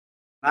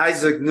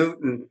Isaac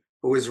Newton,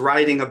 who was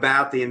writing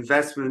about the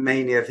investment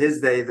mania of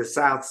his day, the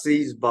South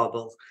Seas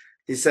bubble,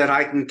 he said,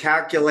 I can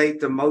calculate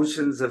the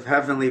motions of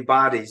heavenly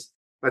bodies,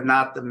 but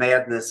not the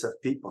madness of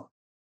people.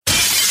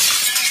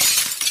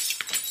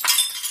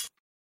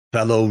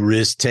 Fellow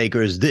risk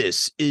takers,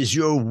 this is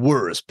your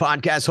worst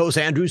podcast host,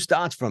 Andrew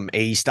Stotz from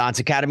A Stotz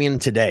Academy.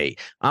 And today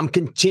I'm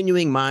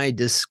continuing my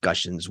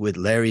discussions with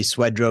Larry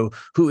Swedroe,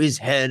 who is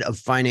head of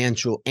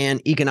financial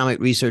and economic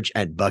research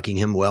at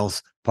Buckingham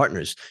Wealth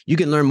Partners. You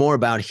can learn more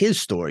about his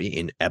story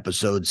in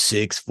episode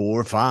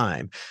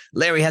 645.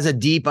 Larry has a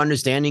deep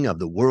understanding of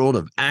the world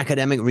of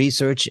academic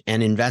research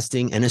and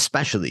investing, and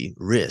especially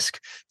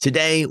risk.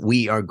 Today,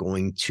 we are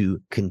going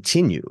to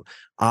continue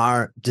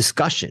our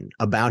discussion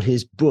about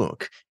his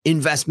book,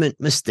 Investment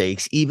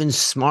Mistakes Even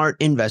Smart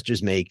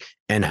Investors Make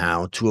and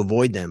How to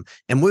Avoid Them.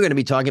 And we're going to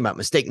be talking about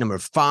mistake number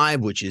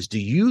 5, which is, do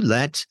you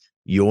let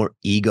your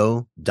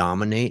ego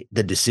dominate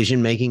the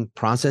decision-making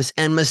process?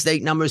 And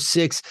mistake number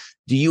 6,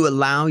 do you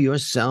allow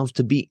yourself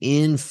to be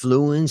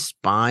influenced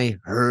by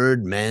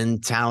herd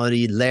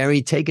mentality?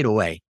 Larry, take it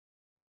away.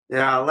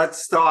 Yeah,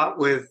 let's start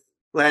with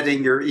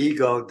letting your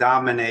ego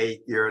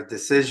dominate your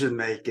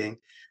decision-making.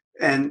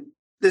 And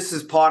this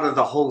is part of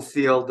the whole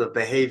field of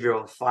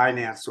behavioral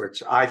finance,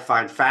 which I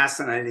find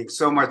fascinating,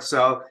 so much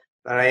so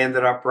that I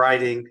ended up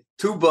writing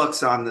 2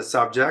 books on the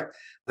subject.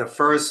 The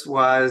first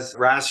was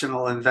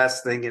Rational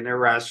Investing in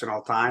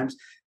Irrational Times,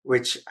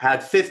 which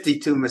had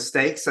 52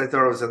 mistakes. I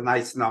thought it was a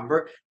nice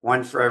number,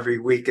 one for every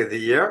week of the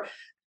year.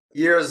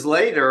 Years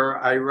later,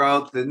 I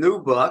wrote the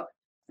new book,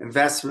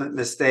 Investment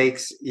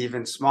Mistakes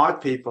Even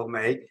Smart People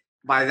Make.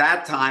 By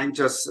that time,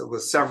 just it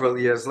was several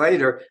years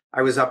later,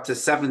 I was up to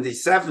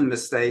 77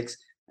 mistakes.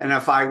 And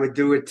if I would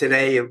do it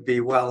today, it would be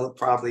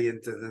probably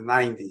into the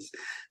 90s.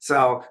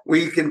 So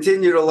we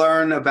continue to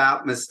learn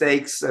about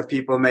mistakes that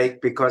people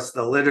make because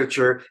the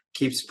literature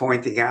keeps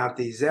pointing out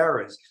these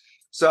errors.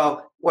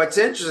 So what's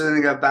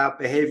interesting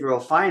about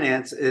behavioral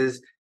finance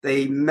is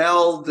they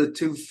meld the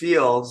 2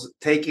 fields,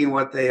 taking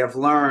what they have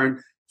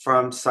learned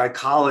from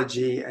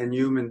psychology and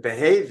human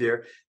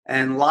behavior.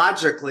 And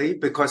logically,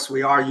 because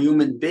we are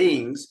human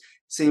beings,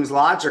 it seems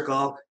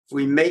logical if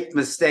we make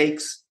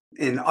mistakes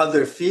in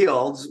other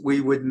fields,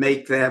 we would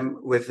make them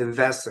with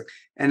investing.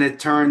 And it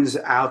turns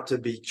out to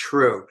be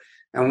true.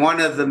 And one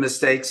of the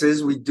mistakes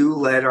is we do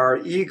let our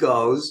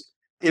egos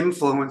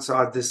influence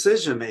our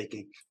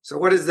decision-making. So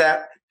what does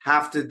that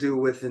have to do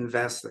with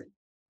investing?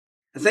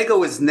 I think it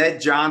was Ned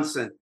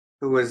Johnson,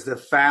 who was the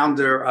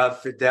founder of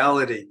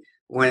Fidelity,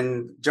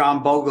 when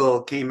John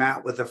Bogle came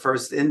out with the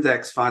first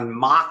index fund,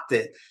 mocked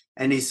it.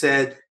 And he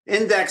said,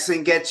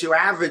 indexing gets you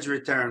average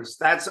returns.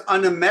 That's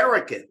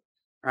un-American,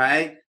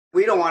 right?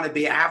 We don't want to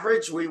be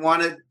average. We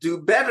want to do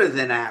better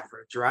than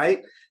average,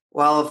 right?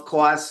 Well, of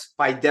course,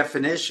 by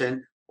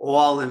definition,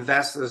 all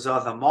investors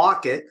are the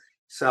market.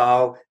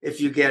 So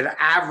if you get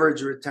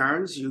average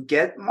returns, you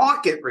get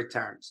market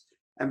returns.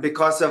 And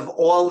because of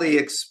all the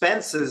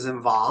expenses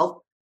involved,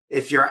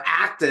 if you're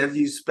active,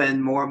 you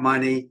spend more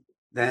money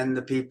than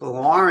the people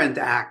who aren't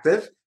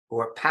active, who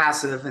are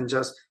passive and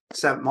just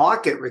accept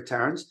market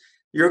returns.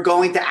 You're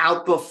going to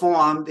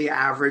outperform the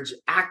average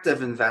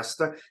active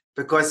investor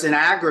because in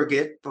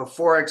aggregate,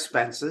 before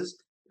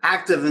expenses,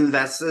 active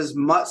investors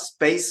must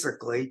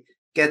basically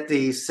get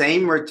the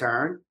same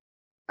return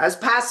as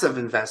passive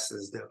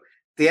investors do.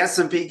 The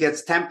S&P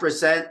gets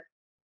 10%,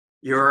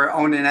 you're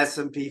owning an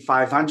S&P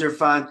 500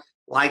 fund,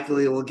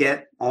 likely will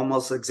get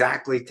almost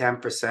exactly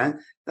 10%.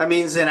 That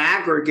means in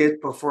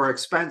aggregate, before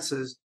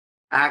expenses,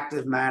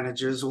 active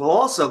managers will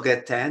also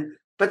get 10,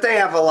 but they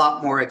have a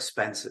lot more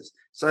expenses.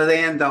 So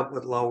they end up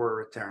with lower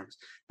returns.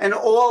 And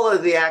all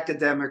of the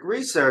academic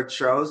research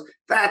shows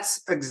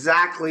that's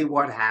exactly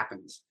what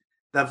happens.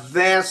 The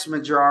vast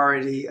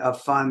majority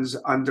of funds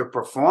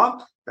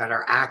underperform that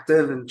are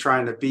active and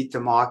trying to beat the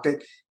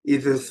market,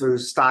 either through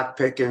stock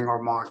picking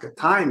or market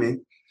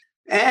timing.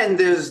 And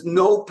there's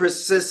no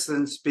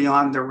persistence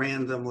beyond the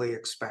randomly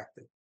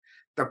expected.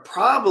 The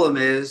problem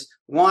is,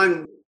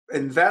 one,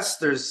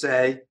 investors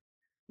say,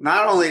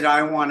 not only do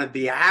I want to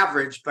be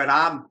average, but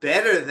I'm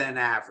better than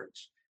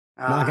average.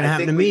 Not going to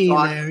happen to me,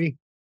 Larry.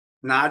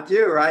 Not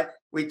you, right?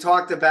 We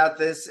talked about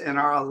this in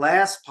our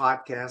last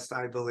podcast,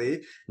 I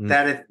believe,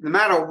 that no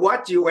matter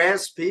what you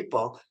ask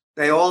people,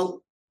 they all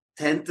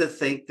tend to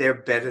think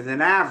they're better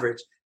than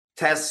average.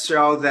 Tests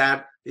show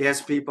that you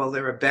ask people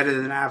they're a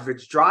better than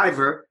average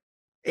driver,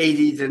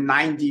 80 to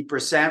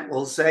 90%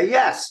 will say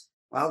yes.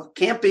 Well, it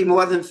can't be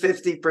more than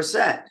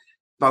 50%,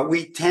 but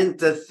we tend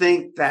to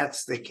think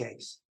that's the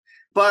case.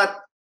 But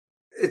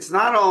it's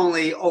not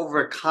only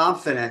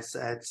overconfidence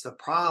that's the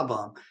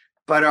problem,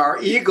 but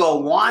our ego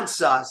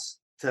wants us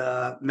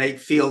to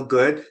feel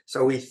good.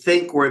 So we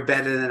think we're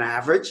better than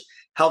average,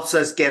 helps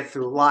us get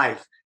through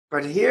life.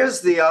 But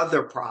here's the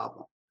other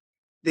problem.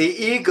 The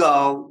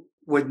ego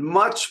would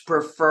much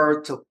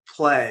prefer to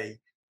play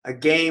a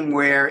game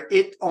where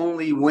it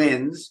only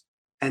wins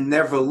and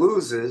never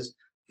loses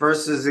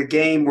versus a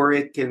game where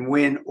it can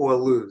win or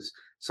lose.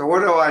 So what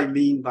do I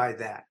mean by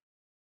that?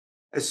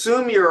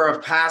 Assume you're a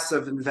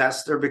passive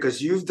investor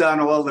because you've done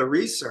all the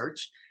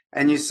research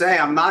and you say,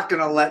 I'm not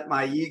going to let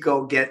my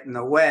ego get in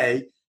the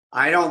way.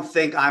 I don't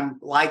think I'm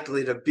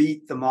likely to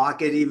beat the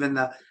market. Even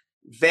the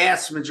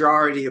vast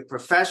majority of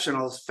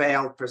professionals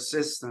fail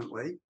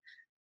persistently.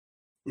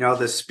 You know,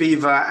 the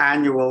SPIVA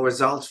annual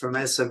results from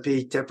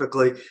S&P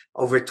typically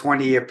over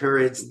 20-year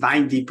periods,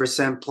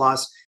 90%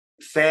 plus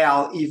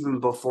fail even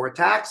before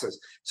taxes.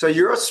 So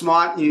you're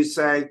smart and you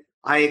say,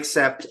 I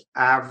accept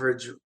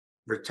average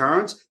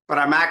returns, but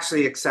I'm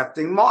actually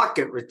accepting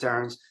market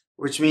returns,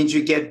 which means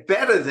you get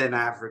better than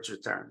average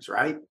returns,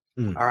 right?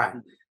 Mm. All right.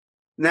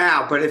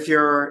 Now, but if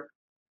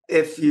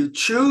you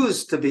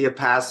choose to be a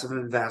passive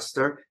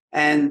investor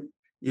and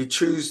you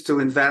choose to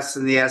invest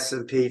in the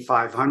S&P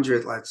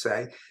 500, let's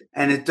say,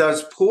 and it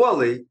does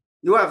poorly,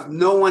 you have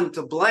no one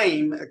to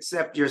blame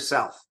except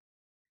yourself.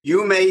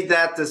 You made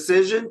that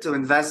decision to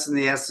invest in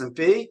the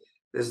S&P.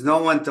 There's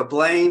no one to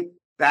blame.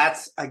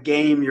 That's a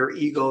game your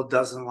ego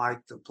doesn't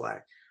like to play.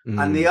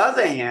 On the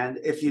other hand,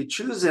 if you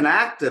choose an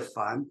active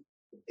fund,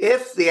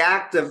 if the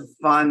active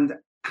fund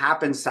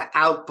happens to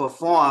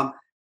outperform,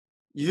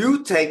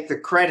 you take the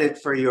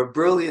credit for your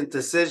brilliant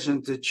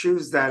decision to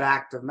choose that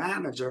active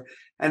manager.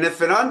 And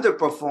if it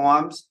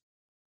underperforms,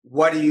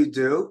 what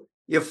do?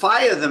 You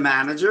fire the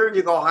manager and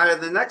you go hire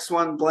the next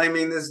one,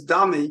 blaming this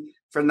dummy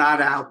for not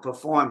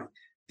outperforming.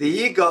 The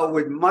ego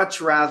would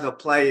much rather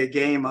play a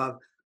game of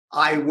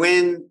I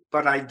win,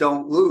 but I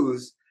don't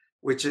lose,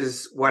 which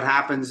is what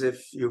happens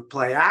if you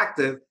play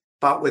active.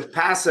 But with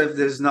passive,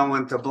 there's no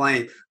one to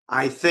blame.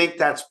 I think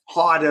that's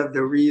part of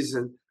the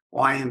reason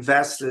why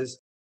investors,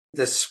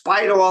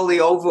 despite all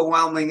the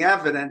overwhelming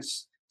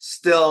evidence,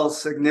 still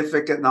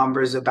significant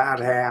numbers, about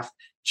half,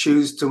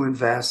 choose to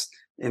invest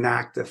in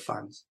active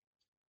funds.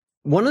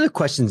 One of the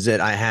questions that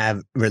I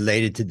have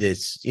related to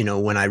this,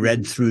 when I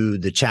read through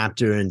the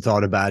chapter and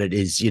thought about it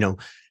is,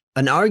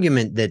 an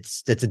argument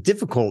that's a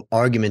difficult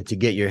argument to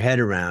get your head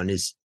around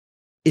is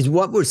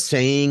what we're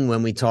saying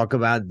when we talk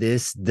about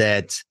this,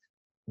 that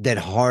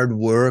hard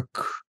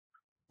work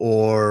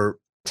or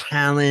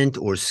talent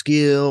or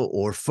skill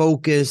or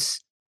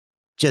focus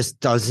just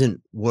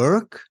doesn't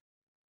work.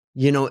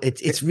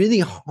 It's really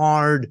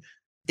hard.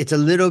 It's a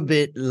little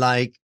bit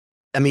like,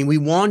 we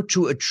want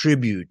to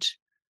attribute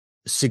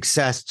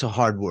success to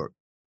hard work.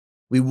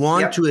 We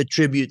want to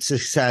attribute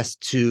success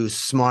to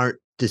smart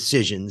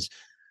decisions.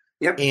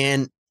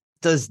 And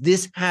does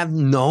this have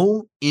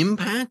no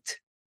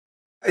impact?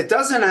 It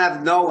doesn't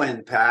have no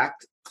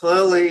impact.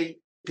 Clearly,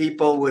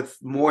 people with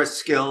more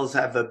skills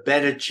have a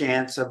better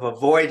chance of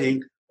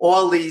avoiding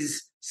all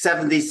these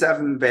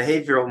 77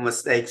 behavioral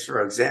mistakes,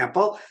 for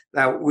example,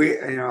 that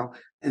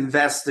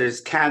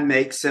investors can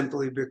make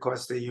simply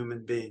because they're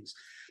human beings.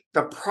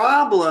 The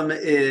problem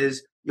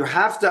is you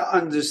have to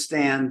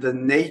understand the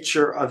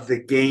nature of the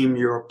game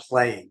you're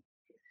playing.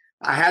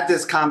 I had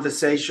this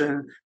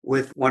conversation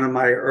with one of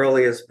my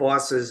earliest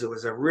bosses, who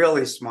was a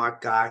really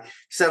smart guy. He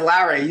said,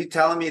 Larry, are you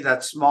telling me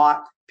that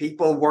smart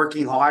people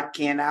working hard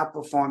can't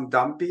outperform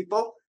dumb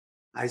people?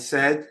 I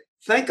said,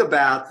 think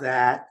about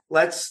that.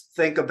 Let's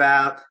think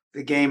about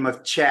the game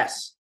of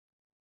chess.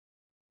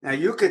 Now,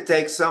 you could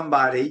take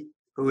somebody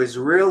who is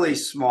really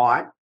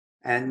smart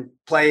and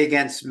play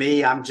against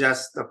me. I'm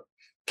just a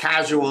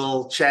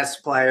casual chess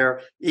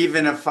player.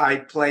 Even if I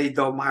played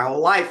though my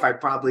whole life, I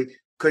probably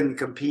couldn't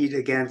compete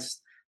against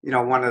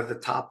one of the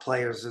top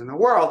players in the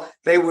world.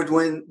 They would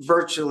win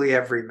virtually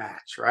every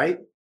match, right?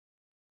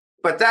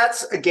 But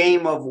that's a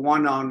game of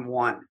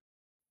one-on-one.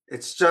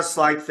 It's just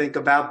like, think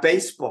about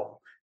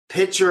baseball.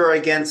 Pitcher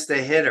against a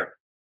hitter,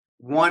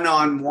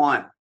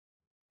 one-on-one.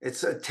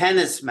 It's a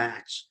tennis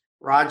match.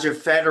 Roger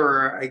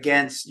Federer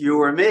against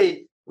you or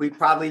me, we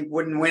probably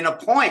wouldn't win a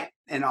point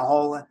in a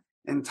whole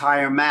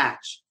entire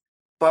match.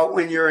 But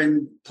when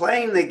you're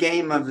playing the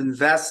game of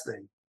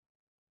investing,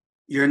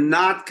 you're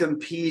not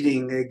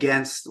competing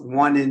against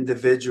one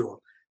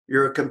individual.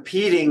 You're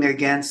competing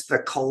against the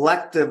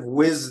collective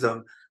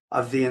wisdom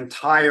of the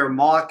entire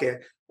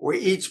market, where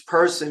each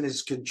person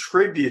is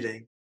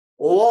contributing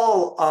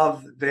all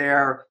of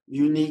their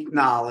unique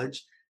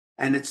knowledge.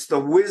 And it's the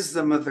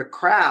wisdom of the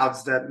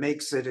crowds that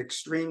makes it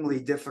extremely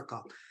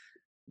difficult.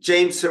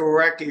 James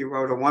Surowiecki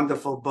wrote a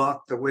wonderful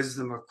book, The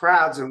Wisdom of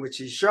Crowds, in which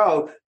he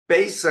showed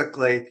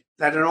basically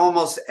that in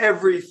almost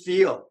every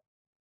field,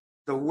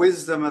 the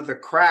wisdom of the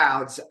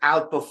crowds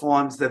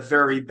outperforms the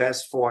very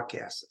best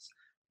forecasters.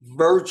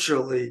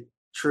 Virtually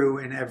true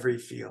in every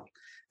field.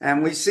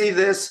 And we see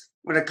this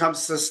when it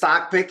comes to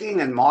stock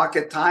picking and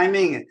market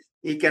timing and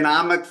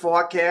economic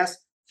forecasts.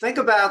 Think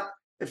about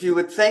if you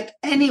would think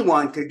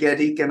anyone could get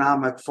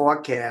economic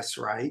forecasts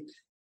right,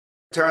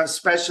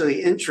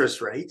 especially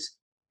interest rates,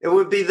 it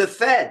would be the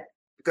Fed,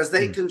 because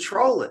they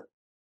control it.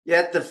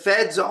 Yet the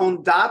Fed's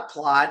own dot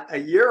plot a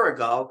year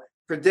ago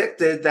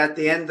predicted that at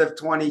the end of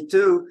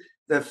 22,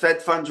 the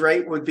Fed funds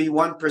rate would be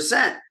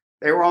 1%.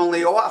 They were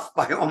only off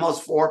by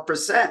almost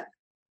 4%.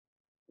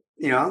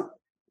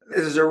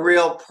 There's a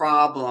real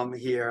problem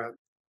here.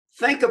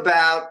 Think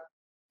about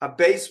a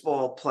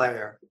baseball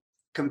player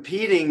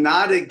competing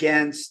not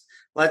against,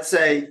 let's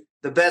say,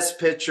 the best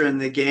pitcher in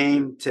the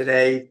game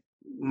today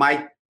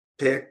might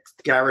pick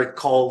Garrett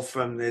Cole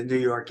from the New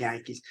York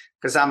Yankees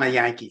because I'm a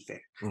Yankee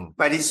fan.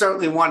 But he's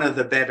certainly one of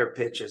the better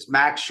pitchers.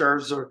 Max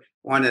Scherzer,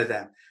 one of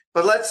them.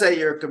 But let's say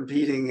you're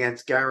competing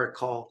against Garrett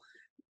Cole.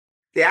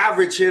 The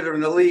average hitter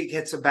in the league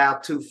hits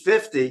about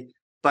 250,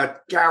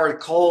 but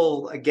Garrett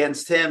Cole,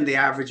 against him, the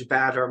average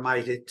batter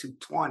might hit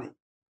 220.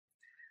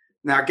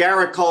 Now,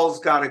 Garrett Cole's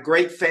got a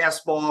great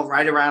fastball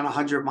right around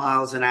 100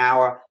 miles an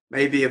hour,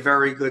 maybe a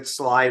very good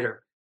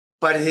slider.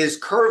 But his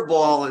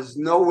curveball is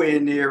nowhere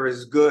near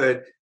as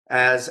good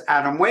as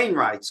Adam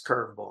Wainwright's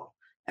curveball.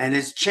 And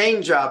his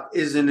changeup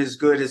isn't as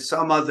good as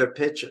some other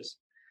pitchers.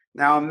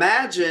 Now,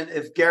 imagine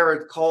if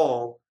Garrett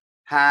Cole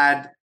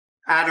had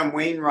Adam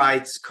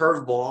Wainwright's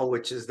curveball,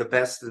 which is the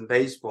best in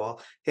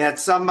baseball. He had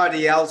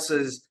somebody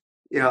else's,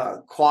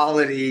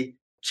 quality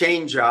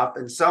changeup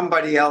and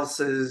somebody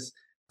else's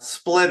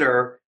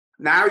splitter.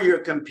 Now you're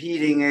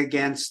competing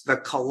against the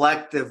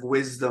collective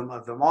wisdom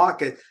of the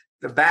market.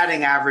 The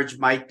batting average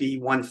might be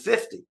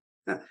 150,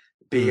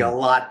 be a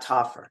lot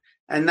tougher.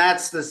 And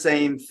that's the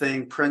same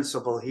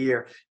principle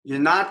here. You're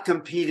not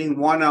competing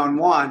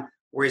one-on-one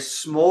where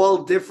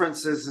small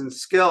differences in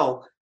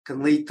skill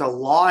can lead to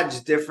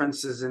large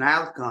differences in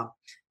outcome.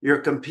 You're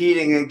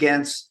competing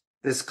against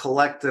this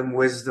collective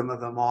wisdom of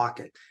the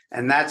market.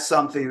 And that's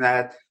something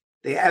that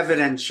the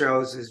evidence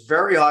shows is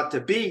very hard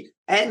to beat.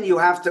 And you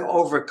have to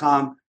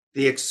overcome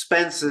the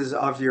expenses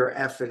of your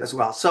effort as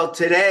well. So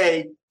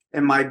today,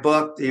 in my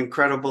book, The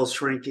Incredible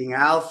Shrinking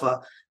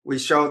Alpha, we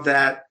showed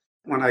that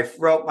when I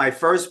wrote my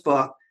first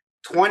book,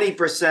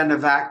 20%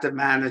 of active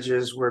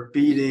managers were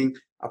beating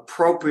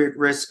appropriate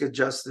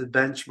risk-adjusted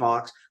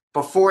benchmarks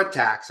before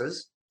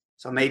taxes,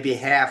 so maybe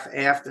half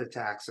after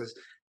taxes.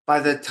 By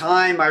the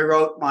time I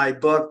wrote my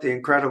book, The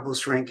Incredible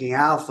Shrinking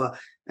Alpha,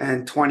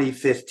 in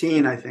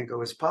 2015, I think it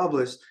was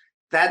published,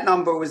 that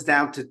number was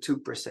down to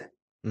 2%.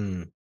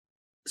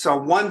 So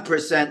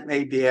 1%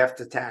 maybe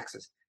after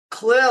taxes.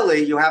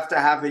 Clearly, you have to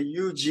have a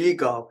huge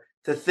ego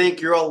to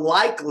think you're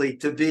likely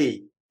to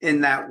be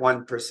in that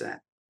 1%.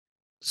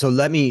 So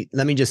let me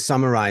just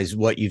summarize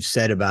what you've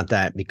said about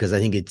that, because I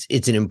think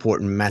it's an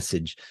important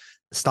message.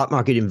 Stock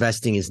market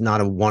investing is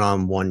not a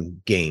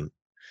one-on-one game.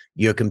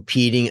 You're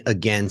competing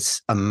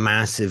against a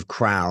massive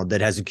crowd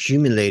that has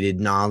accumulated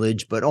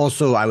knowledge, but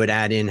also I would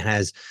add in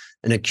has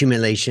an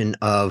accumulation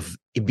of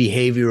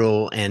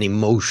behavioral and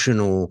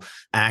emotional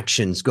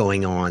actions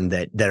going on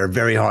that are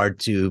very hard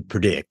to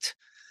predict.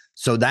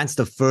 So that's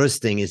the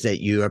first thing, is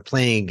that you are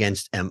playing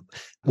against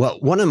well,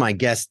 one of my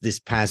guests this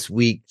past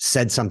week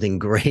said something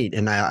great,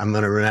 and I'm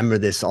going to remember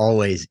this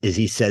always, is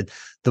he said,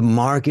 the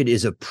market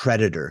is a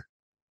predator.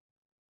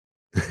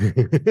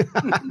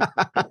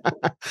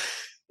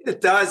 It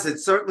does. It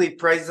certainly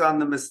preys on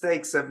the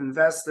mistakes of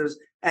investors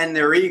and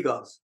their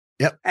egos.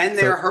 Yep. And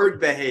their herd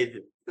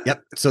behavior.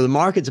 Yep. So the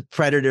market's a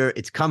predator.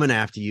 It's coming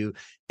after you.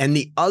 And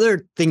the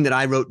other thing that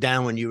I wrote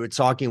down when you were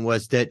talking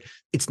was that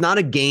it's not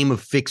a game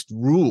of fixed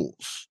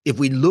rules. If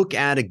we look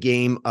at a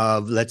game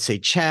of, let's say,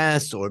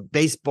 chess or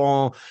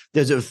baseball,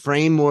 there's a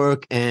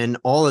framework and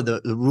all of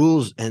the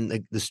rules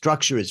and the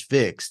structure is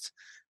fixed.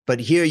 But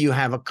here you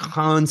have a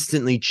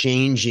constantly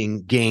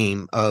changing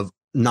game of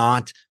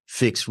not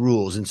fixed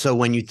rules. And so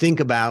when you think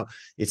about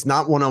it's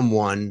not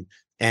one-on-one,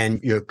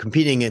 and you're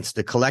competing against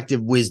the collective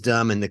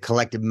wisdom and the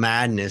collective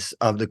madness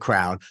of the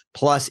crowd.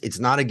 Plus, it's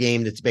not a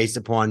game that's based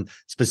upon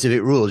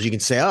specific rules. You can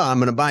say, oh, I'm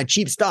going to buy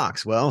cheap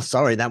stocks. Well,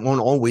 sorry, that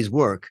won't always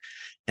work.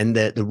 And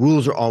the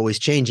rules are always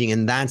changing.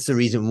 And that's the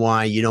reason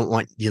why you don't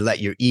want you let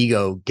your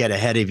ego get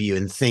ahead of you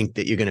and think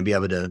that you're going to be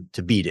able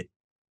to beat it.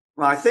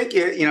 Well, I think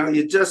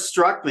you just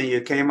struck me. You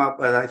came up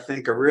with, I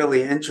think, a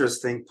really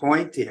interesting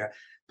point here,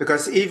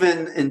 because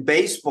even in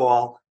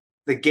baseball,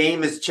 the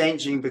game is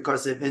changing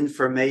because of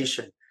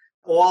information.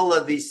 All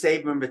of these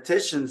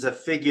sabermeticians have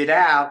figured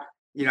out,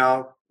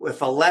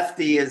 if a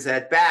lefty is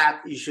at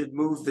bat, you should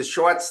move the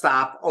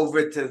shortstop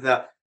over to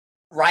the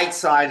right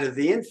side of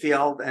the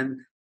infield and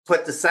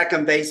put the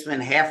second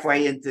baseman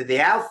halfway into the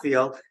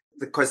outfield,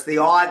 because the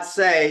odds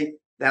say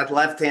that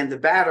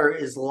left-handed batter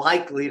is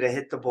likely to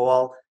hit the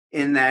ball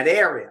in that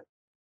area.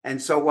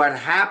 And so what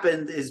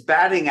happened is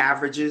batting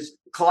averages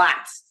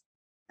collapsed.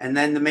 And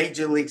then the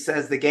major league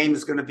says the game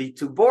is going to be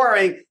too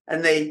boring,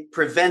 and they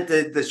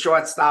prevented the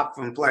shortstop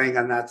from playing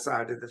on that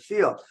side of the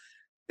field.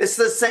 It's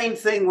the same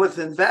thing with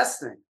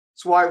investing.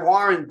 It's why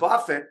Warren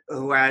Buffett,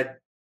 who had,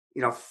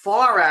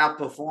 far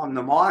outperformed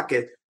the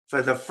market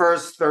for the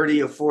first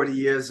 30 or 40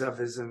 years of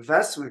his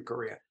investment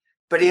career,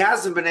 but he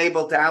hasn't been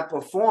able to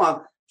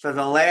outperform for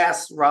the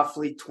last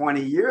roughly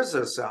 20 years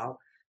or so,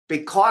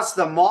 because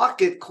the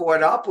market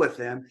caught up with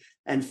him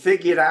and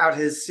figured out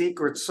his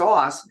secret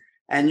sauce.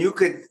 And you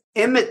could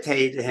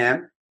imitate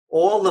him.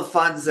 All the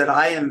funds that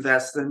I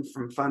invest in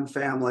from fund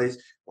families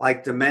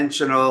like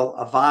Dimensional,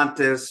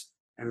 Avantis,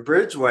 and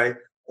Bridgeway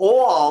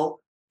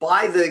all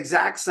buy the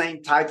exact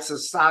same types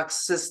of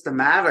stocks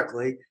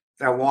systematically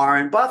that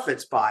Warren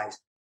Buffett buys.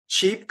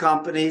 Cheap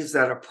companies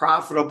that are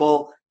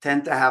profitable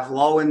tend to have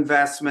low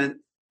investment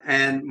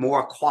and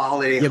more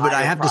quality. Yeah, but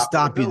I have to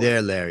stop you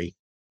there, Larry.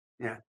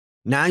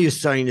 now you're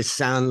starting to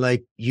sound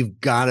like you've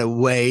got a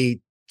way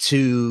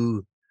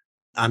to,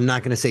 I'm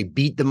not going to say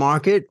beat the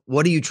market.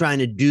 What are you trying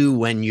to do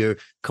when you're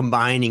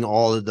combining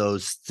all of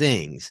those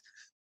things?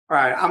 All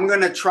right, I'm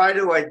going to try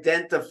to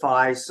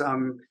identify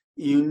some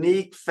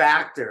unique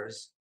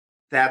factors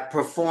that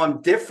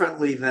perform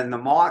differently than the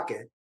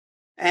market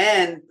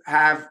and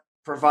have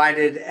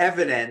provided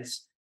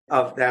evidence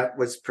of that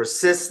was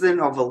persistent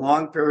over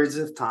long periods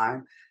of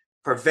time,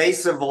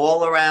 pervasive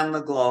all around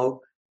the globe,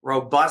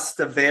 robust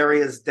to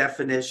various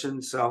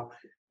definitions. So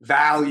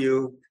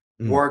value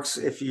works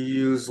if you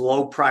use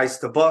low price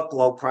to book,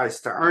 low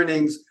price to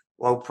earnings,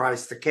 low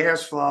price to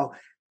cash flow.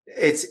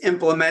 It's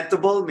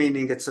implementable,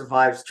 meaning it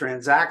survives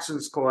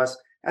transactions costs.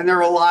 And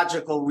there are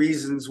logical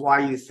reasons why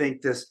you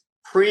think this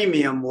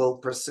premium will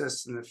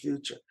persist in the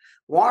future.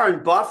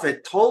 Warren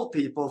Buffett told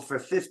people for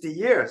 50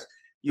 years,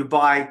 you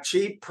buy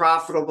cheap,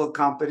 profitable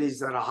companies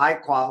that are high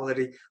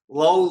quality,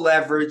 low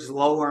leverage,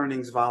 low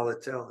earnings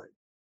volatility.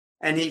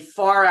 And he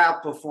far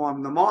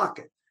outperformed the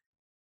market.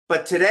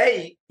 But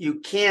today, you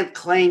can't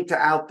claim to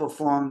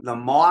outperform the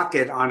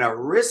market on a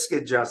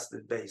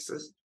risk-adjusted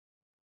basis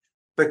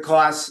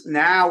because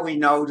now we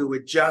know to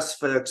adjust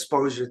for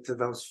exposure to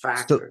those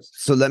factors.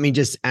 So let me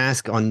just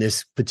ask on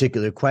this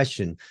particular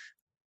question.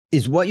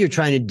 Is what you're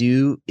trying to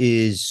do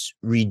is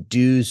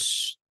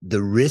reduce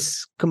the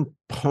risk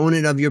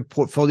component of your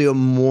portfolio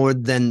more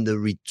than the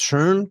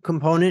return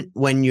component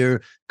when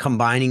you're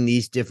combining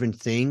these different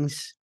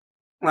things?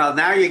 Well,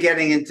 now you're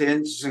getting into an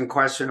interesting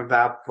question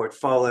about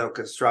portfolio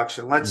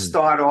construction. Let's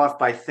start off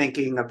by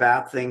thinking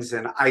about things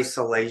in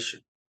isolation.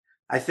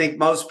 I think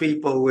most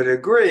people would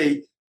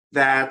agree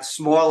that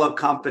smaller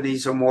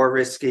companies are more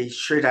risky,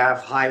 should have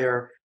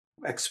higher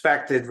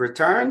expected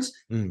returns.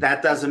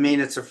 That doesn't mean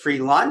it's a free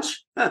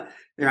lunch,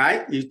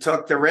 right? You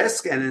took the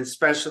risk, and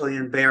especially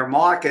in bear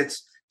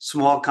markets,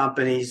 small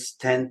companies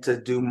tend to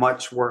do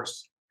much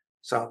worse.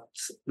 So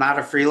it's not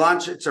a free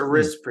lunch, it's a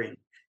risk premium.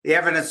 The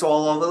evidence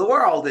all over the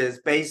world is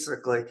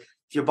basically if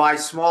you buy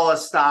smaller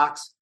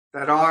stocks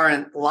that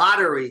aren't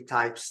lottery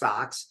type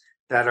stocks,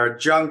 that are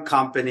junk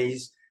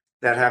companies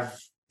that have,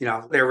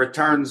 their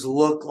returns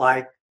look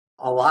like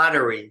a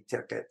lottery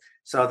ticket.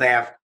 So they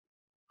have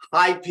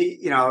high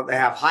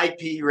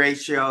P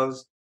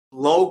ratios,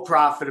 low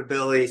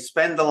profitability,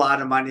 spend a lot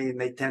of money,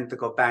 and they tend to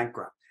go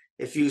bankrupt.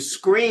 If you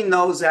screen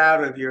those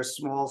out of your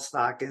small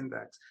stock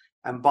index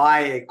and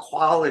buy a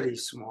quality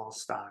small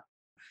stock,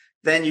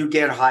 then you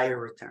get higher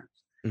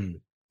returns.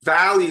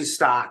 Value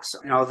stocks,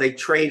 they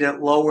trade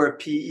at lower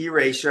PE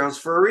ratios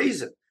for a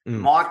reason. The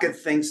market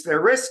thinks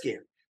they're riskier.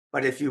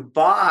 But if you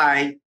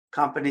buy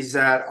companies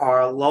that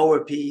are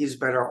lower PEs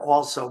but are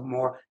also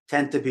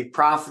tend to be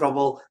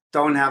profitable,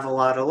 don't have a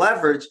lot of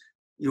leverage,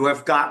 you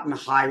have gotten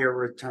higher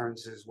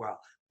returns as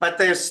well. But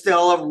there's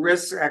still a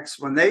risk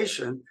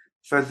explanation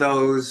for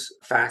those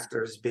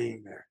factors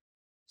being there.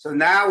 So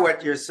now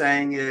what you're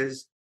saying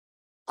is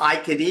I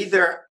could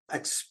either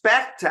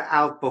expect to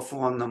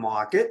outperform the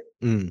market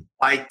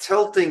by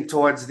tilting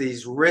towards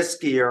these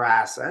riskier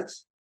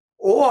assets,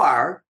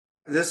 or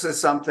this is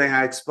something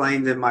I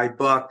explained in my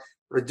book,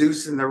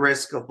 Reducing the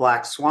Risk of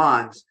Black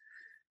Swans.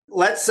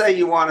 Let's say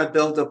you want to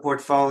build a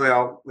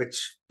portfolio,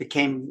 which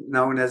became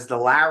known as the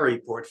Larry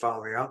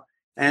portfolio,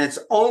 and it's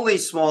only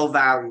small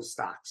value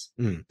stocks,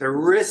 the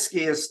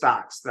riskiest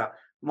stocks. The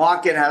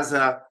market has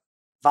a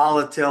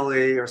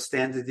volatility or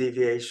standard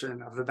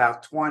deviation of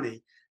about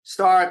 20.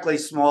 Historically,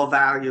 small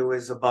value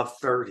is above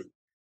 30.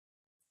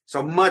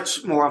 So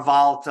much more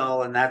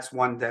volatile, and that's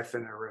one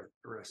definite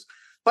risk.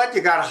 But you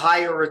got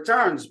higher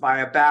returns by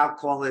about,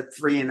 call it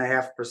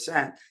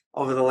 3.5%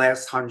 over the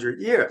last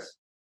 100 years.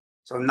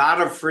 So not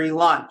a free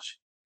lunch.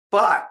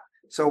 But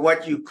so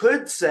what you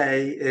could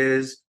say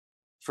is,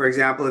 for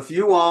example, if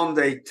you owned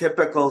a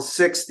typical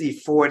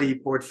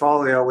 60-40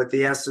 portfolio with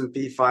the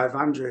S&P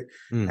 500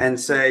 and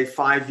say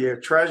 5-year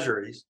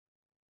treasuries,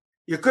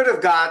 you could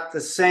have got the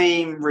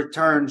same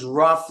returns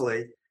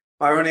roughly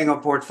by owning a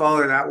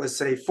portfolio that was,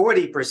 say,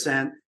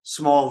 40%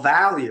 small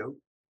value.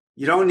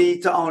 You don't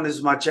need to own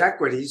as much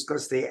equities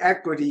because the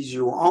equities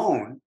you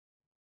own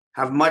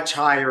have much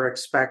higher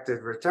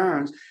expected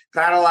returns.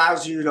 That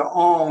allows you to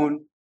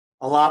own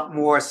a lot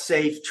more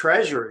safe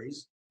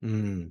treasuries.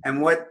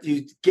 And what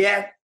you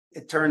get,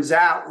 it turns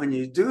out, when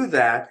you do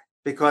that,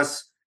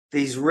 because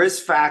these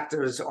risk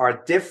factors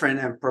are different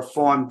and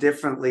perform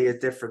differently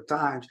at different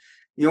times,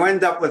 you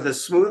end up with a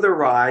smoother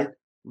ride,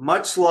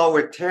 much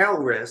lower tail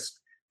risk.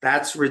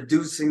 That's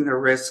reducing the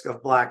risk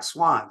of black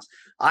swans.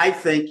 I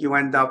think you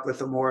end up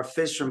with a more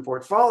efficient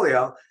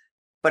portfolio,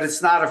 but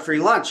it's not a free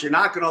lunch. You're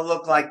not going to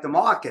look like the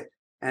market.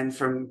 And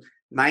from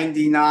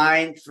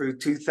 99 through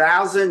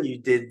 2000, you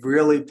did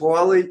really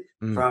poorly.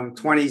 From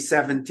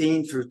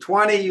 2017 through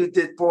 20, you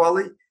did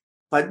poorly.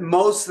 But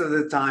most of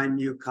the time,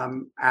 you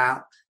come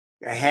out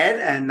ahead,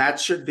 and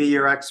that should be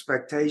your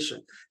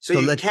expectation. So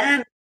you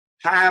can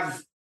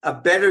have a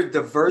better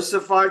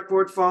diversified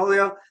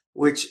portfolio,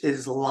 which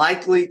is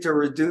likely to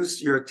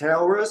reduce your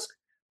tail risk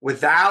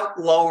without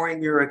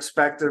lowering your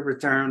expected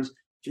returns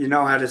if you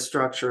know how to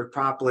structure it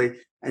properly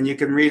And you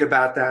can read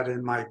about that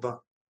in my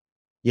book.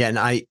 Yeah,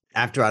 and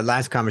after our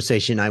last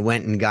conversation, I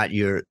went and got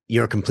your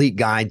complete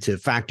guide to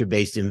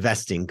factor-based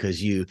investing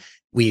because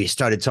we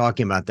started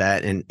talking about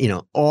that, and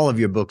all of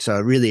your books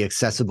are really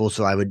accessible.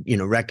 So I would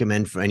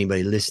recommend for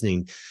anybody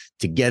listening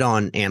to get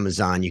on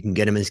Amazon. You can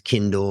get them as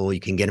Kindle, you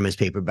can get them as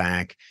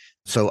paperback.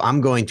 So I'm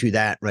going through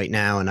that right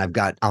now, and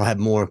I'll have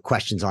more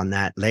questions on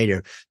that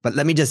later. But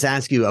let me just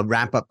ask you a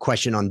wrap-up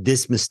question on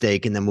this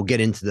mistake, and then we'll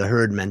get into the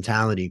herd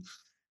mentality.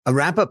 A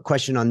wrap-up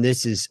question on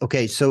this is,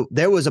 okay, so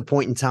there was a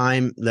point in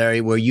time, Larry,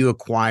 where you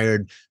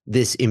acquired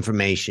this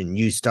information.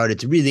 You started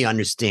to really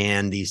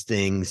understand these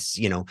things,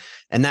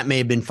 and that may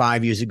have been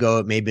 5 years ago.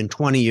 It may have been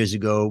 20 years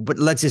ago. But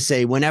let's just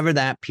say whenever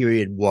that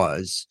period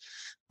was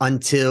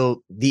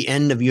until the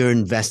end of your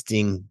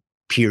investing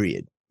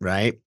period,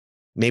 right?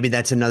 Maybe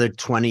that's another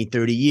 20,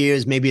 30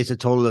 years. Maybe it's a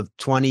total of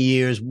 20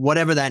 years,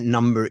 whatever that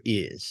number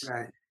is.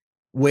 Right.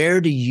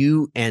 Where do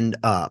you end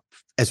up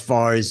as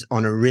far as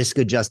on a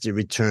risk-adjusted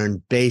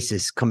return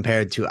basis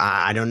compared to,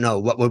 I don't know,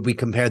 what would we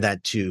compare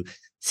that to?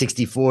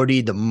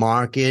 60-40, the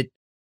market?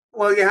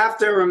 Well, you have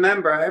to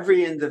remember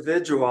every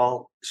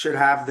individual should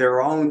have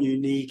their own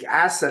unique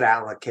asset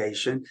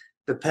allocation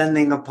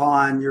depending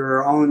upon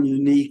your own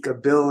unique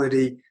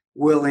ability,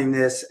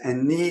 willingness,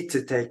 and need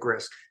to take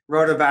risk.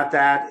 Wrote about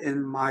that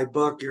in my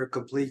book, Your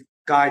Complete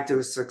Guide to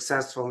a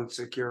Successful and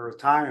Secure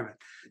Retirement.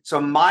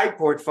 So my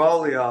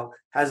portfolio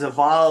has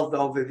evolved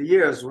over the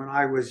years. When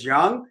I was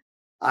young,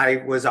 I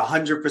was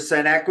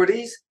 100%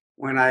 equities.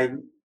 When I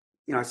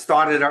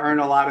started to earn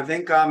a lot of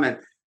income and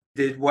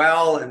did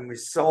well, and we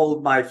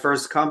sold my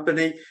first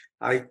company,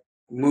 I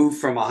moved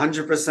from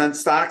 100%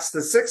 stocks to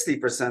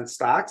 60%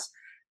 stocks,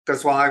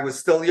 because while I was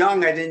still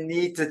young, I didn't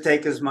need to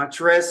take as much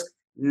risk,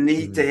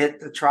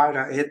 try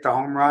to hit the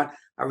home run.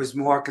 I was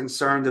more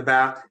concerned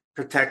about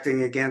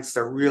protecting against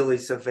a really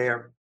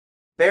severe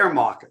bear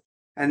market.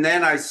 And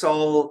then I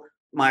sold,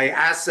 my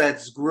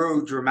assets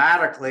grew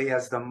dramatically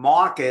as the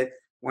market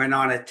went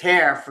on a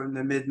tear from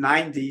the mid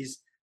 90s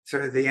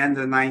to the end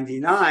of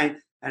 99.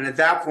 And at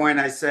that point,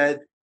 I said,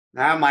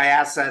 now my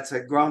assets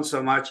had grown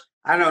so much,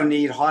 I don't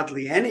need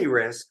hardly any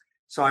risk.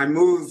 So I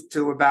moved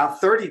to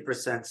about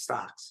 30%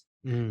 stocks.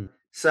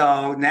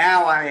 So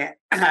now I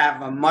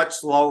have a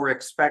much lower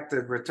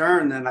expected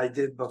return than I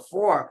did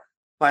before,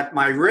 but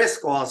my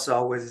risk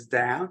also was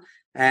down.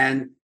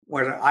 And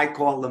what I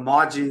call the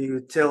margin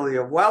utility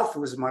of wealth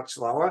was much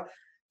lower.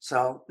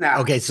 So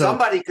now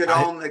somebody could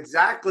own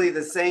exactly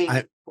the same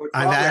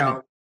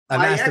portfolio.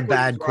 I've asked a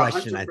bad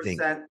question, I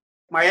think.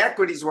 My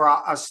equities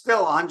are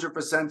still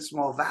 100%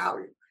 small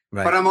value,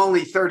 but I'm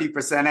only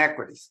 30%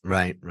 equities.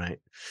 Right.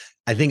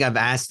 I think I've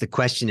asked the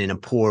question in a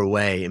poor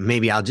way. And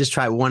maybe I'll just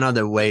try one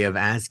other way of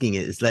asking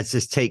it is, let's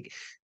just take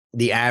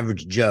the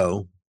average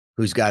Joe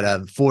who's got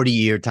a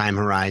 40-year time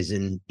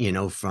horizon,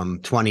 from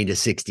 20 to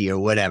 60 or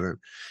whatever.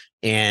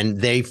 And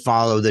they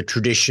follow the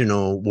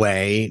traditional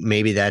way.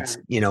 Maybe that's,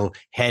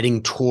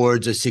 heading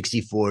towards a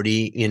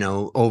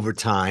 60-40, over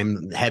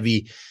time,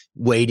 heavy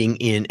weighting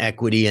in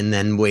equity and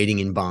then weighting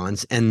in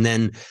bonds. And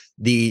then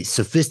the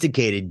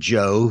sophisticated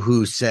Joe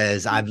who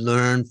says, I've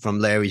learned from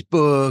Larry's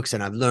books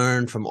and I've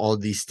learned from all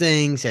these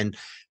things, and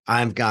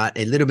I've got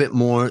a little bit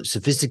more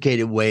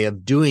sophisticated way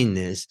of doing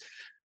this.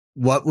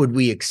 What would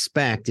we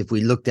expect if we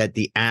looked at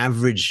the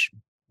average,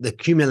 the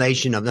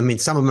accumulation of,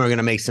 some of them are going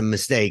to make some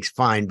mistakes,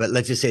 fine, but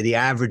let's just say the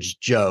average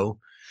Joe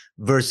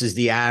versus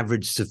the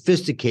average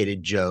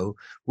sophisticated Joe,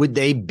 would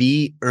they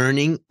be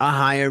earning a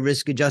higher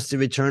risk-adjusted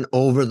return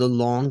over the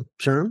long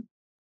term?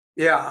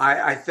 Yeah,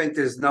 I think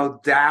there's no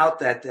doubt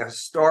that the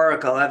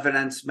historical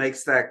evidence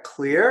makes that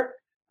clear.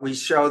 We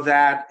show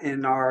that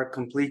in our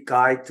complete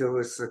guide to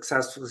a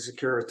successful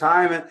secure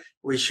retirement.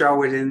 We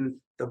show it in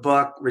the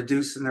book,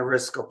 Reducing the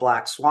Risk of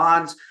Black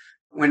Swans.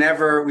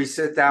 Whenever we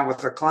sit down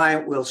with a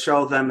client, we'll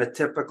show them a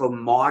typical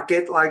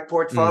market-like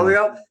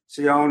portfolio.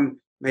 So you own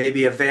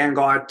maybe a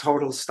Vanguard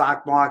total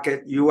stock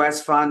market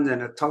U.S. fund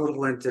and a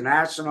total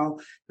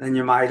international. Then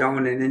you might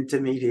own an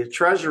intermediate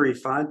treasury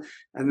fund.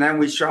 And then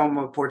we show them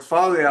a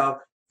portfolio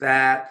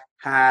that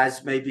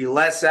has maybe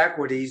less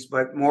equities,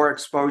 but more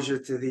exposure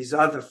to these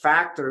other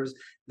factors,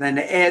 then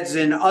adds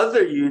in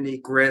other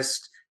unique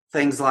risks,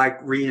 things like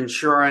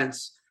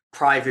reinsurance,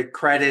 private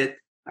credit,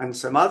 and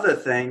some other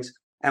things.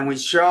 And we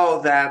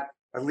show that,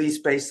 at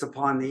least based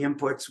upon the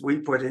inputs we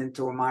put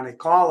into a Monte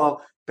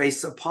Carlo,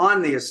 based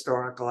upon the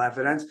historical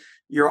evidence,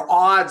 your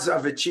odds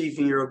of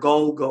achieving your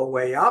goal go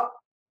way up.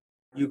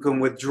 You can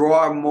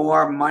withdraw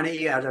more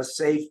money at a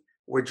safe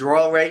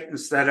withdrawal rate.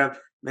 Instead of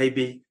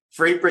maybe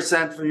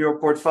 3% from your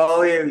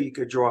portfolio, you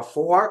could draw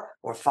 4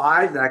 or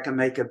 5. That can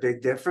make a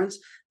big difference.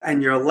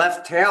 And your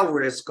left tail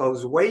risk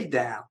goes way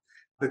down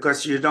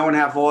because you don't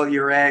have all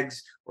your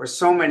eggs or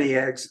so many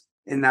eggs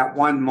in that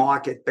one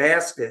market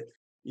basket.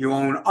 You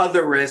own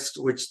other risks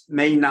which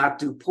may not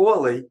do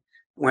poorly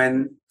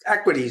when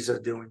equities are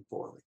doing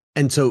poorly.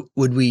 And so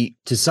would we,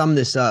 to sum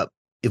this up,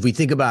 if we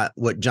think about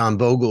what John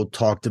Bogle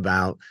talked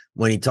about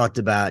when he talked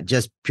about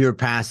just pure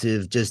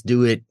passive, just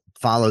do it,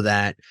 follow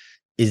that,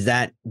 is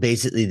that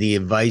basically the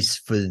advice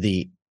for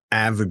the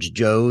average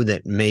Joe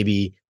that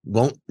maybe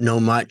won't know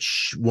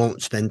much,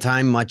 won't spend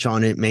time much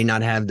on it, may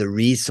not have the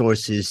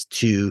resources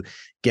to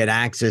get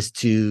access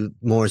to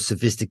more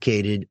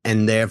sophisticated,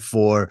 and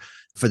therefore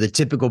for the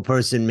typical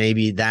person,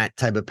 maybe that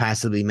type of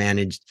passively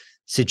managed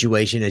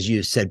situation, as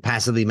you said,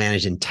 passively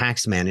managed and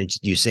tax managed,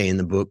 you say in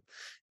the book.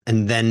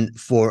 And then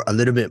for a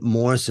little bit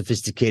more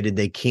sophisticated,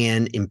 they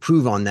can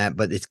improve on that,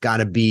 but it's got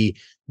to be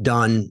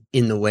done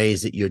in the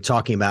ways that you're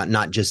talking about,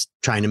 not just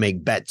trying to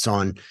make bets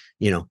on,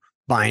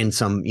 buying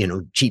some,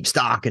 cheap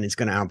stock and it's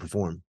going to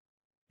outperform.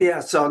 Yeah.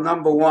 So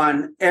number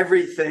one,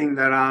 everything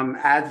that I'm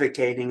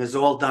advocating is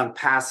all done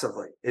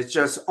passively. It's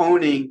just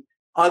owning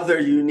other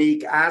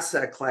unique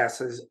asset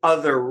classes,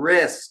 other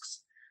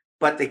risks.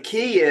 But the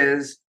key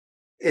is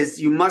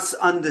you must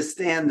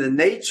understand the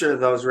nature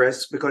of those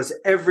risks, because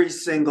every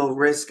single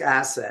risk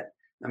asset,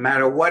 no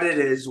matter what it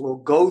is, will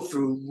go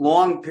through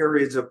long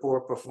periods of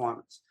poor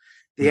performance.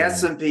 The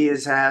S&P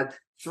has had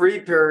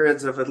 3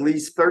 periods of at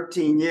least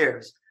 13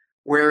 years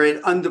where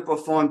it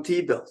underperformed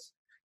T-bills.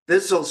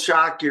 This will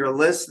shock your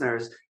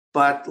listeners,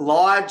 but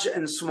large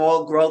and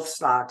small growth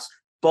stocks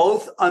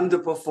both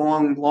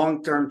underperform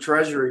long-term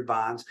treasury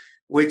bonds,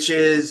 which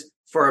is,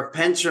 for a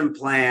pension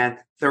plan,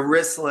 the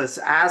riskless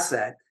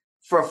asset,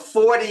 for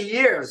 40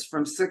 years,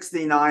 from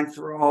 69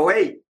 through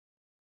 08.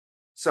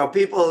 So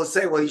people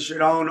say, well, you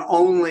should own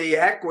only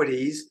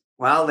equities.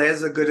 Well,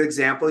 there's a good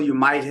example. You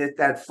might hit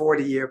that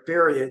 40-year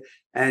period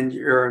and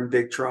you're in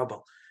big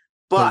trouble.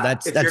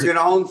 But if you're going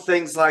to own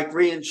things like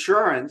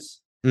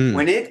reinsurance,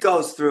 when it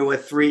goes through a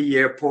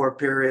 3-year poor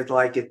period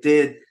like it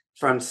did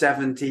from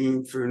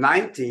 17 through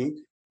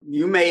 19,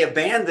 you may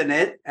abandon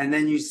it and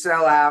then you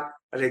sell out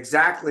at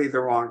exactly the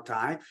wrong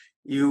time.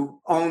 You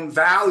own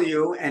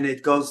value and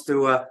it goes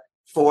through a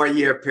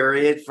 4-year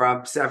period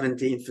from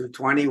 17 through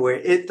 20 where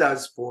it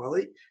does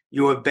poorly.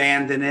 You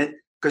abandon it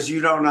because you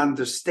don't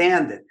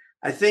understand it.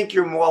 I think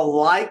you're more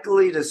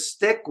likely to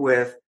stick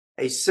with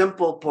a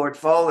simple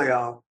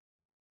portfolio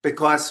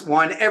because,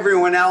 one,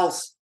 everyone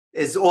else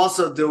is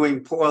also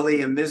doing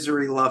poorly and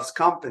misery loves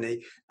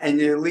company, and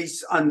you at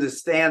least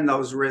understand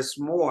those risks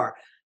more.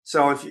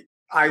 So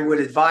I would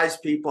advise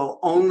people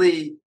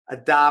only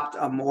adopt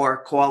a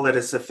more, call it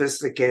a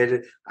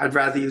sophisticated, I'd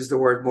rather use the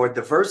word more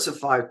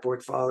diversified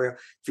portfolio.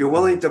 If you're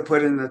willing to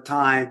put in the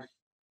time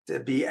to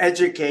be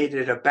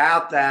educated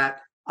about that,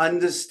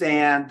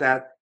 understand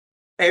that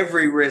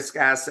every risk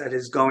asset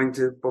is going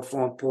to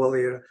perform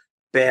poorly at a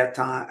bad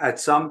time, at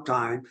some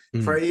time,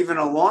 for even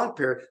a long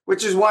period,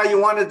 which is why you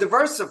want to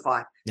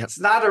diversify. Yep. It's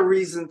not a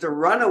reason to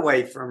run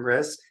away from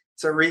risk.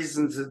 It's a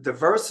reason to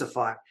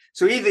diversify.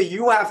 So either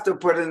you have to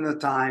put in the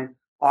time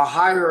or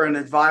hire an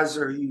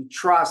advisor you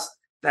trust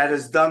that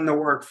has done the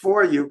work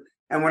for you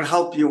and would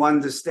help you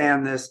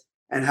understand this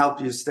and help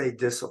you stay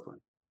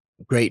disciplined.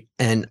 Great.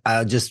 And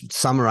I'll just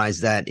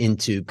summarize that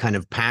into kind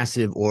of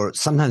passive, or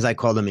sometimes I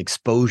call them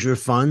exposure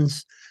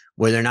funds,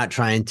 where they're not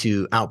trying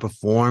to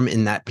outperform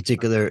in that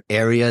particular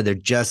area. They're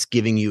just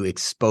giving you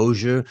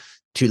exposure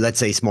to, let's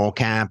say, small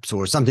caps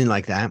or something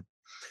like that.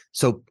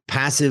 So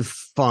passive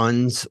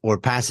funds or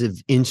passive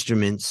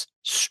instruments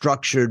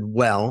structured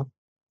well,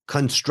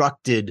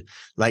 constructed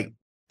like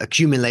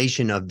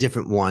accumulation of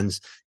different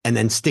ones, and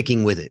then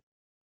sticking with it.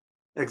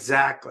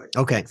 Exactly.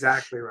 Okay.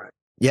 Exactly right.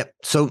 Yep.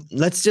 So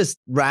let's just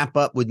wrap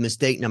up with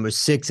mistake number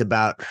 6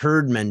 about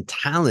herd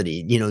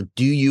mentality.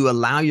 Do you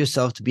allow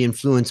yourself to be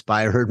influenced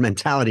by a herd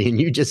mentality? And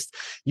you just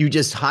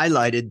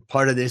highlighted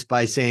part of this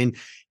by saying,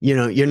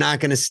 you're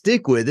not going to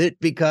stick with it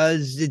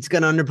because it's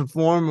going to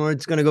underperform or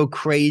it's going to go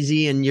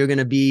crazy and you're going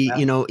to be,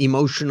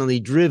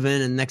 emotionally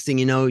driven. And next thing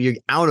you know, you're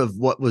out of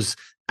what was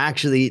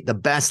actually the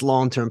best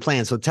long-term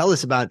plan. So tell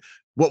us about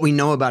what we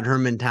know about herd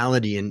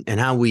mentality and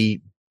how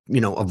we,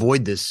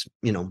 avoid this,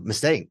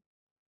 mistake.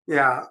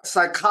 Yeah,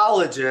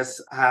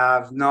 psychologists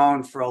have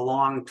known for a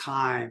long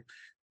time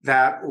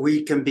that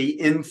we can be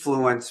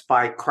influenced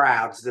by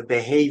crowds, the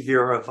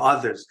behavior of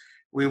others.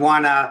 We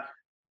want to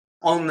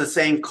own the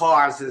same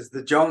cars as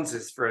the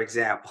Joneses, for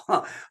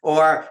example.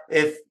 Or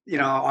if,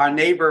 our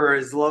neighbor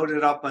is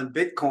loaded up on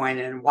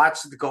Bitcoin and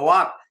watches it go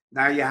up,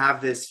 now you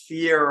have this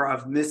fear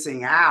of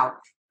missing out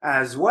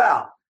as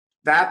well.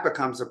 That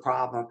becomes a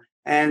problem.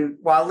 And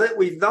while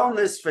we've known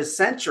this for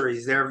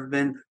centuries, there have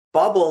been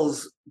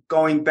bubbles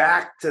going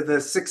back to the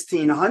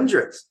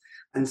 1600s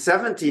and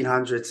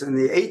 1700s. In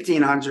the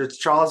 1800s,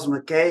 Charles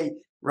Mackay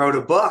wrote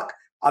a book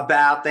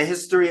about the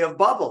history of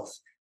bubbles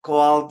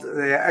called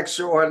The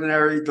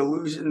Extraordinary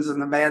Delusions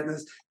and the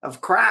Madness of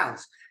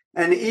Crowds.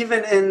 And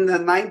even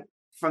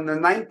from the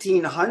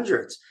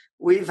 1900s,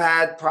 we've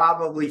had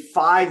probably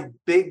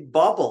 5 big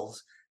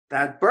bubbles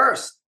that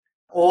burst,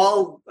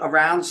 all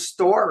around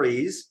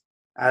stories.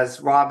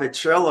 As Robert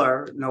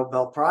Shiller,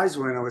 Nobel Prize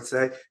winner, would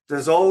say,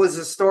 there's always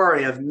a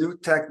story of new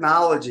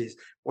technologies,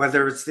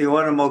 whether it's the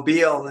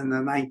automobile in the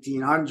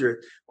 1900s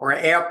or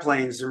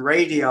airplanes and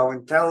radio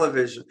and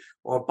television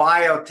or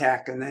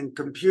biotech and then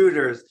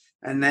computers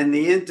and then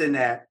the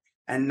internet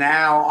and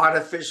now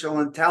artificial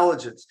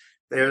intelligence.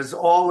 There's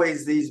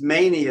always these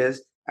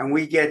manias and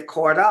we get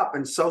caught up,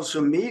 and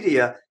social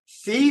media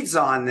feeds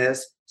on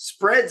this.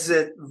 spreads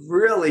it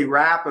really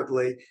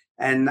rapidly.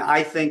 And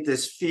I think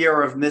this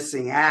fear of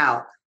missing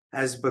out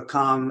has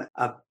become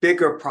a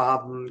bigger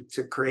problem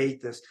to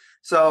create this.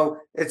 So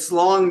it's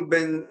long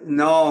been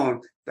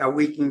known that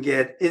we can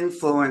get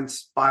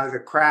influenced by the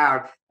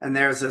crowd. And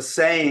there's a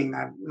saying,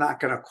 I'm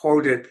not going to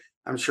quote it,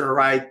 I'm sure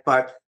right,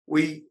 but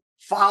we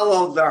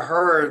follow the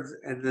herd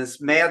and this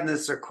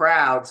madness of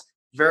crowds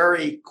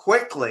very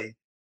quickly,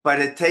 but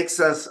it takes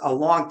us a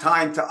long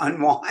time to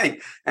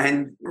unwind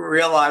and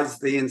realize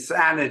the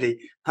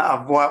insanity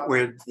of what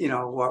we're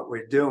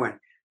doing.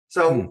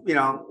 So,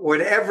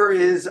 whatever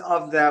is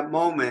of that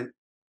moment,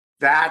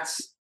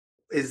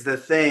 is the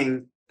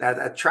thing that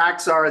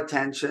attracts our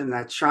attention,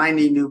 that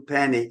shiny new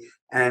penny.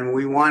 And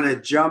we want to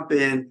jump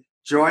in,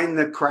 join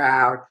the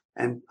crowd.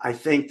 And I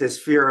think this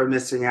fear of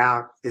missing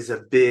out is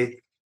a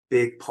big,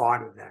 big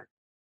part of that.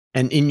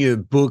 And in your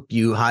book,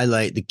 you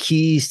highlight the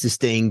keys to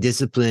staying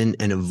disciplined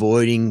and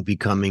avoiding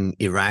becoming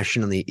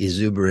irrationally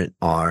exuberant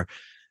are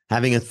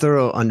having a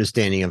thorough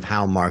understanding of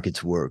how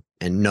markets work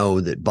and know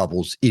that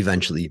bubbles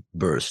eventually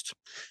burst.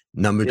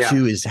 Number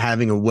two is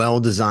having a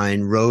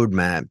well-designed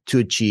roadmap to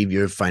achieve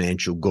your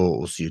financial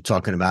goals. You're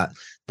talking about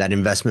that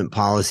investment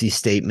policy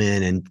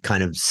statement and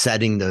kind of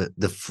setting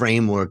the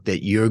framework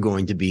that you're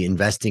going to be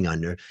investing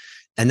under.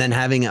 And then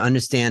having an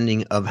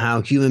understanding of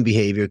how human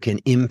behavior can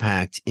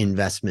impact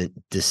investment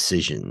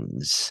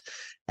decisions.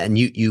 And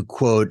you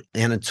quote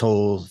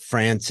Anatole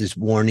France's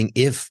warning,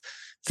 if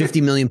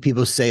 50 million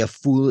people say a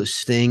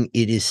foolish thing,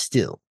 it is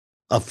still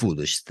a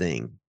foolish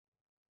thing.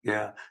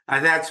 Yeah,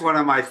 and that's one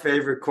of my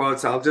favorite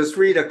quotes. I'll just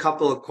read a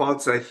couple of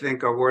quotes I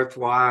think are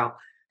worthwhile.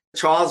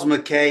 Charles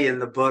Mackay in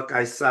the book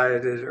I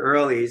cited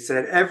earlier, he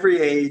said,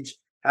 every age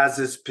has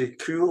its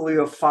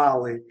peculiar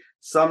folly,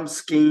 some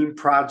scheme,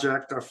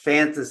 project, or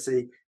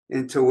fantasy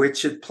into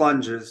which it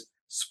plunges,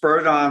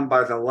 spurred on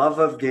by the love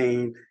of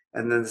gain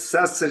and the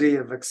necessity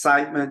of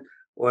excitement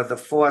or the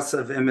force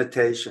of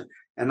imitation.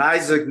 And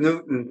Isaac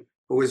Newton,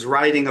 who was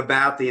writing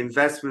about the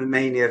investment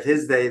mania of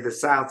his day, the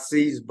South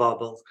Seas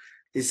bubbles,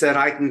 he said,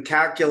 I can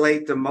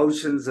calculate the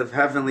motions of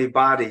heavenly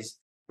bodies,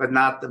 but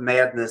not the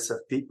madness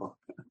of people.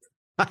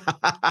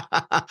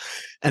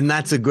 And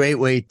that's a great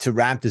way to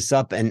wrap this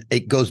up. And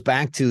it goes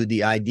back to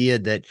the idea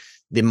that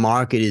the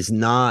market is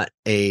not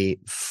a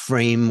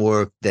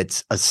framework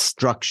that's a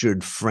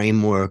structured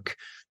framework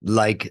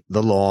like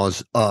the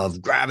laws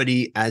of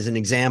gravity, as an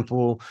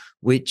example,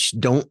 which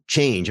don't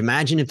change.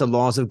 Imagine if the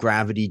laws of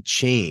gravity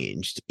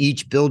changed.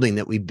 Each building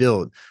that we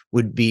build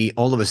would be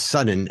all of a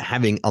sudden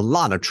having a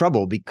lot of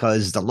trouble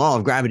because the law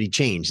of gravity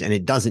changed and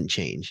it doesn't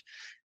change.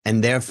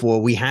 And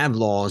therefore, we have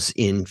laws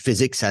in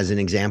physics, as an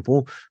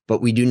example,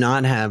 but we do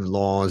not have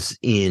laws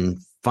in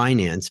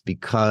finance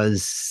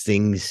because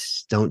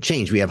things don't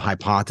change. We have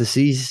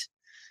hypotheses,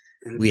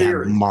 we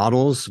have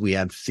models, we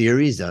have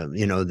theories,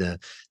 the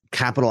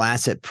capital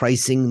asset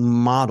pricing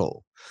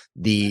model,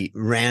 the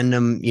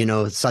random,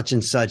 such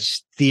and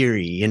such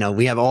theory.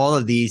 We have all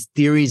of these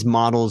theories,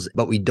 models,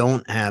 but we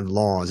don't have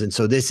laws. And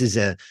so this is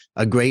a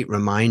great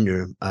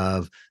reminder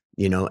of,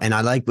 and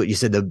I like what you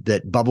said,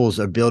 that bubbles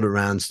are built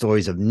around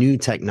stories of new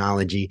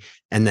technology.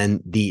 And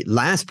then the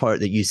last part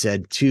that you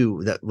said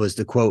too, that was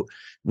the quote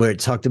where it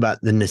talked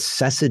about the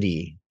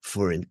necessity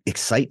for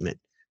excitement.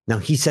 Now,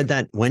 he said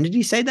that, when did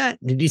he say that?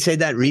 Did he say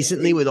that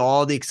recently with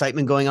all the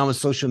excitement going on with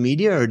social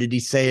media, or did he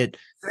say it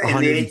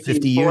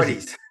 150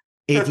 years ago?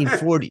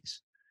 1840s.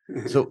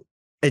 So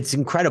it's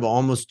incredible.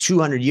 Almost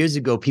 200 years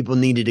ago, people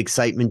needed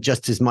excitement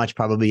just as much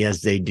probably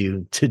as they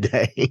do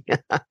today.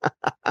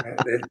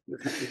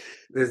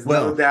 There's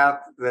no doubt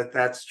that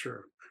that's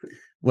true.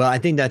 Well, I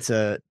think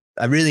I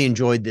really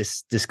enjoyed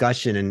this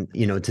discussion,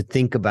 and, to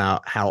think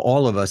about how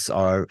all of us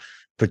are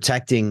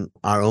protecting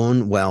our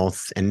own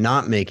wealth and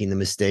not making the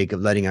mistake of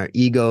letting our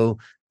ego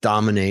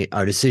dominate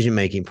our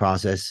decision-making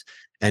process,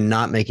 and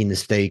not making the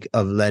mistake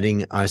of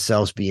letting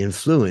ourselves be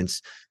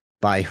influenced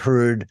by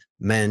herd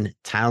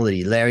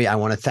mentality. Larry, I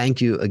want to thank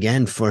you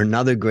again for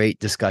another great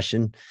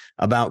discussion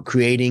about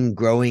creating,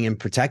 growing, and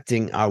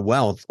protecting our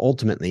wealth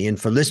ultimately. And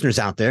for listeners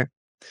out there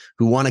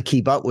who want to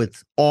keep up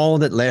with all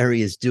that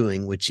Larry is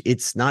doing, which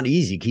it's not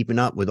easy keeping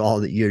up with all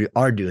that you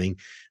are doing,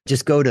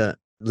 just go to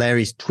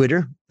Larry's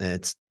Twitter.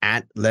 It's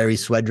at Larry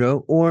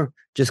Swedroe, or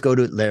just go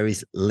to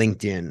Larry's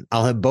LinkedIn.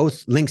 I'll have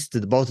both links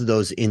to both of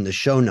those in the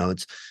show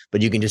notes,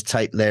 but you can just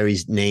type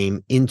Larry's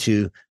name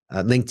into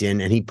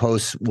LinkedIn and he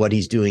posts what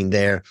he's doing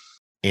there.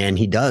 And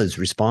he does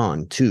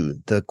respond to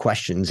the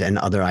questions and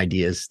other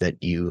ideas that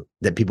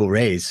people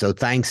raise. So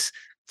thanks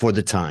for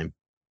the time.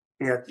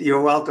 Yeah,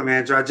 you're welcome,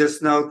 Andrew. I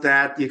just note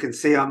that you can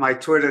see on my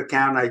Twitter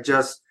account, I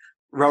just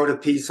wrote a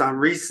piece on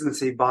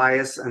recency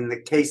bias and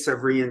the case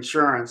of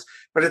reinsurance,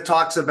 but it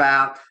talks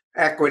about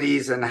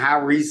equities and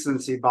how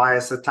recency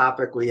bias, a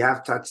topic we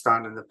have touched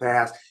on in the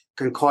past,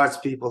 can cause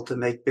people to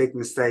make big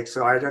mistakes.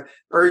 So I'd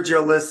urge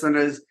your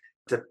listeners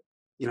to,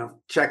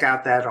 check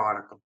out that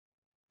article.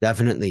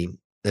 Definitely.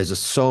 There's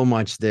so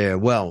much there.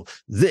 Well,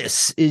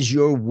 this is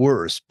your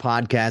worst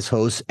podcast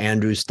host,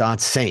 Andrew Stott,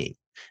 saying,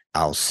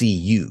 I'll see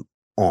you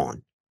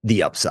on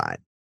the upside.